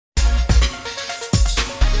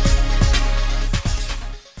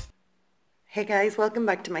Hey guys, welcome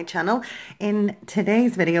back to my channel. In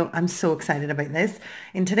today's video, I'm so excited about this.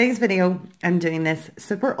 In today's video, I'm doing this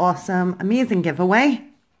super awesome, amazing giveaway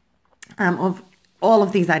of all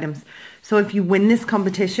of these items. So if you win this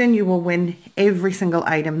competition, you will win every single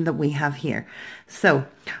item that we have here. So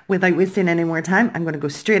without wasting any more time, I'm going to go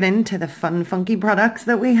straight into the fun, funky products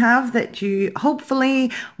that we have that you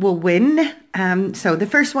hopefully will win. So the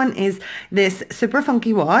first one is this super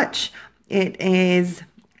funky watch. It is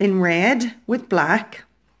in red with black.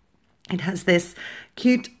 It has this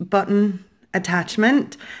cute button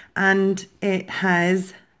attachment and it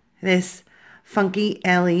has this funky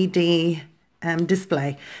LED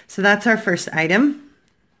display. So that's our first item.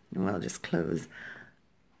 We'll just close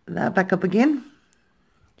that back up again.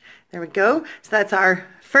 There we go. So that's our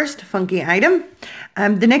first funky item.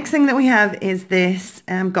 The next thing that we have is this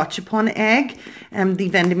gachapon egg, the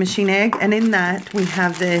vending machine egg, and in that we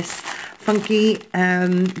have this funky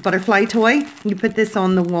butterfly toy. You put this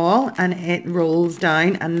on the wall and it rolls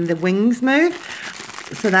down and the wings move.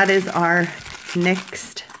 So that is our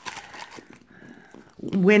next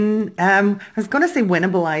I was going to say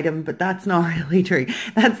winnable item, but that's not really true.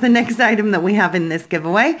 That's the next item that we have in this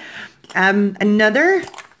giveaway. Another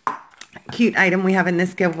cute item we have in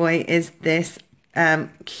this giveaway is this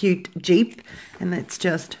cute Jeep, and it's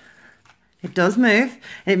just, it does move.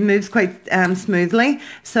 It moves quite smoothly.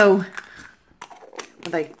 So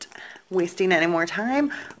without wasting any more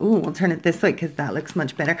time, we'll turn it this way because that looks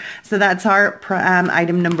much better. So that's our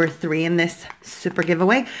item number 3 in this super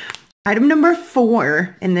giveaway. Item number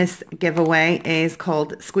 4 in this giveaway is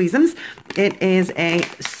called Squeez'ems. It is a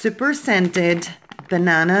super scented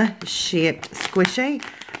banana shaped squishy,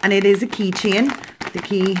 and it is a keychain. The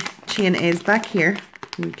keychain is back here.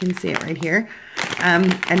 You can see it right here.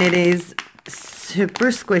 And it is super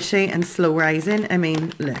squishy and slow rising. I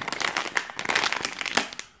mean, look.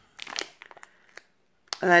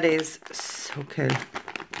 That is so cool.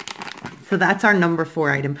 So that's our number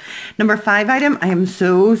 4 item. Number 5 item, I am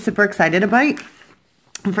so super excited about.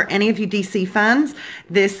 And for any of you DC fans,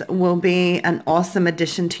 this will be an awesome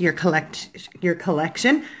addition to your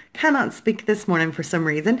collection. Cannot speak this morning for some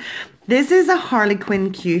reason. This is a Harley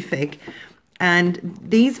Quinn Q fig. And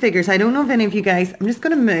these figures, I don't know if any of you guys, I'm just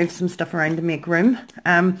going to move some stuff around to make room.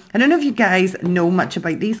 I don't know if you guys know much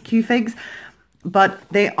about these Q figs, but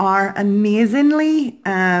they are amazingly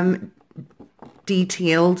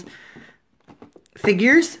detailed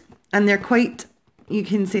figures, and they're quite, you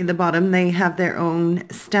can see the bottom, they have their own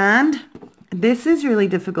stand. This is really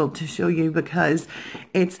difficult to show you because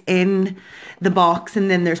it's in the box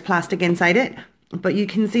and then there's plastic inside it, but you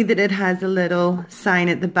can see that it has a little sign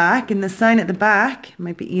at the back, and the sign at the back,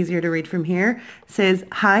 might be easier to read from here, says,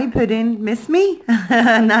 "Hi Puddin', miss me?"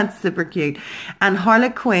 And that's super cute. And Harley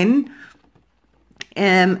Quinn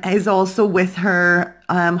is also with her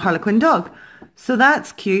Harley Quinn dog. So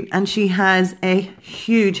that's cute, and she has a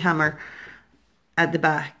huge hammer at the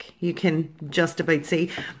back. You can just about see.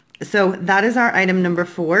 So that is our item number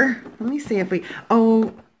 4. Let me see if we,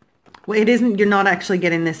 well, it isn't, you're not actually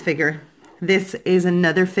getting this figure. This is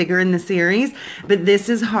another figure in the series, but this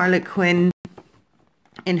is Harley Quinn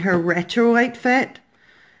in her retro outfit.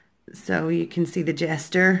 So you can see the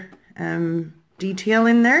jester detail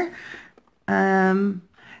in there.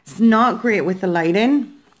 It's not great with the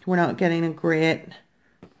lighting. We're not getting a great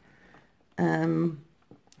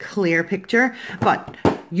clear picture, but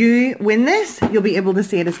you win this, you'll be able to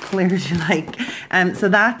see it as clear as you like. So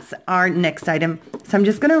that's our next item. So I'm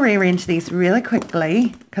just going to rearrange these really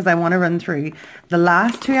quickly because I want to run through the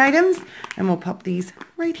last 2 items, and we'll pop these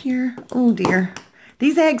right here. Oh dear.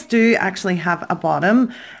 These eggs do actually have a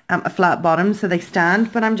bottom, a flat bottom, so they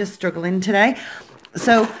stand, but I'm just struggling today.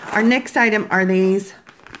 So our next item are these,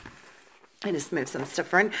 I just moved some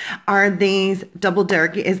stuff around, are these Double Dare,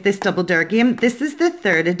 is this Double Dare game. This is the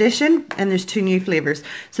 3rd edition and there's 2 new flavors.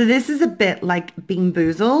 So this is a bit like Bean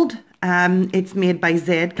Boozled. It's made by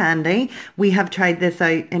Zed Candy. We have tried this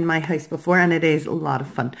out in my house before and it is a lot of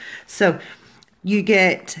fun. So you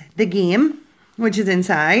get the game, which is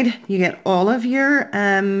inside. You get all of your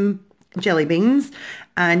jelly beans,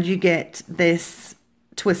 and you get this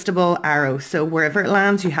twistable arrow. So wherever it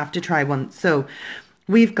lands, you have to try one. So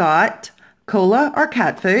we've got cola or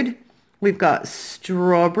cat food. We've got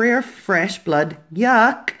strawberry or fresh blood.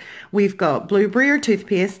 Yuck. We've got blueberry or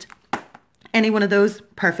toothpaste. Any one of those,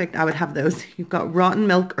 perfect. I would have those. You've got rotten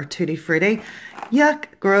milk or tutti frutti. Yuck.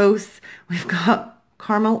 Gross. We've got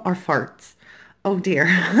caramel or farts. Oh dear.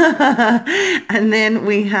 And then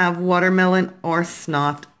we have watermelon or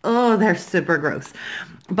snot. Oh, they're super gross.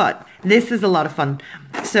 But this is a lot of fun.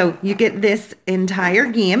 So you get this entire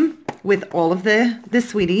game with all of the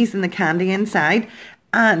sweeties and the candy inside.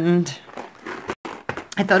 And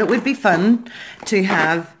I thought it would be fun to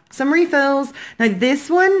have some refills. Now this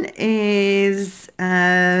one is,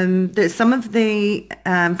 some of the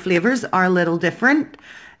flavors are a little different.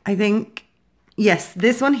 I think, yes,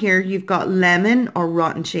 this one here, you've got lemon or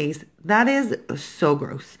rotten cheese. That is so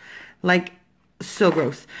gross. Like, so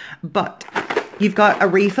gross. But you've got a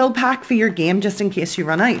refill pack for your game just in case you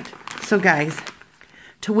run out. So guys,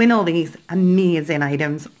 to win all these amazing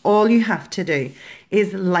items, all you have to do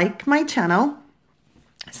is like my channel.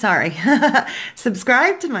 Sorry,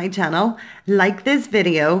 subscribe to my channel, like this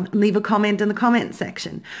video, leave a comment in the comment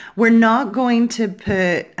section. We're not going to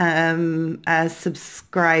put a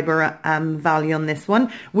subscriber value on this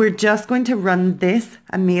one. We're just going to run this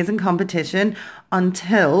amazing competition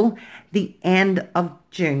until the end of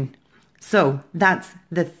June. So that's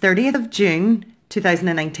the 30th of June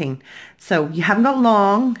 2019. So you haven't got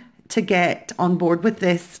long to get on board with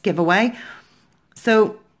this giveaway.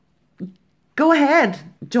 So go ahead,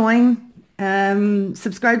 join,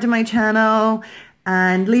 subscribe to my channel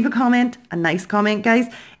and leave a comment, a nice comment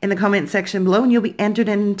guys, in the comment section below, and you'll be entered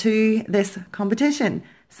into this competition.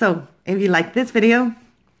 So if you like this video,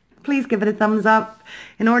 please give it a thumbs up.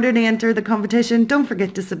 In order to enter the competition, don't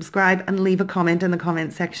forget to subscribe and leave a comment in the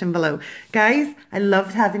comment section below. Guys, I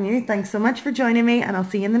loved having you. Thanks so much for joining me, and I'll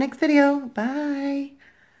see you in the next video. Bye.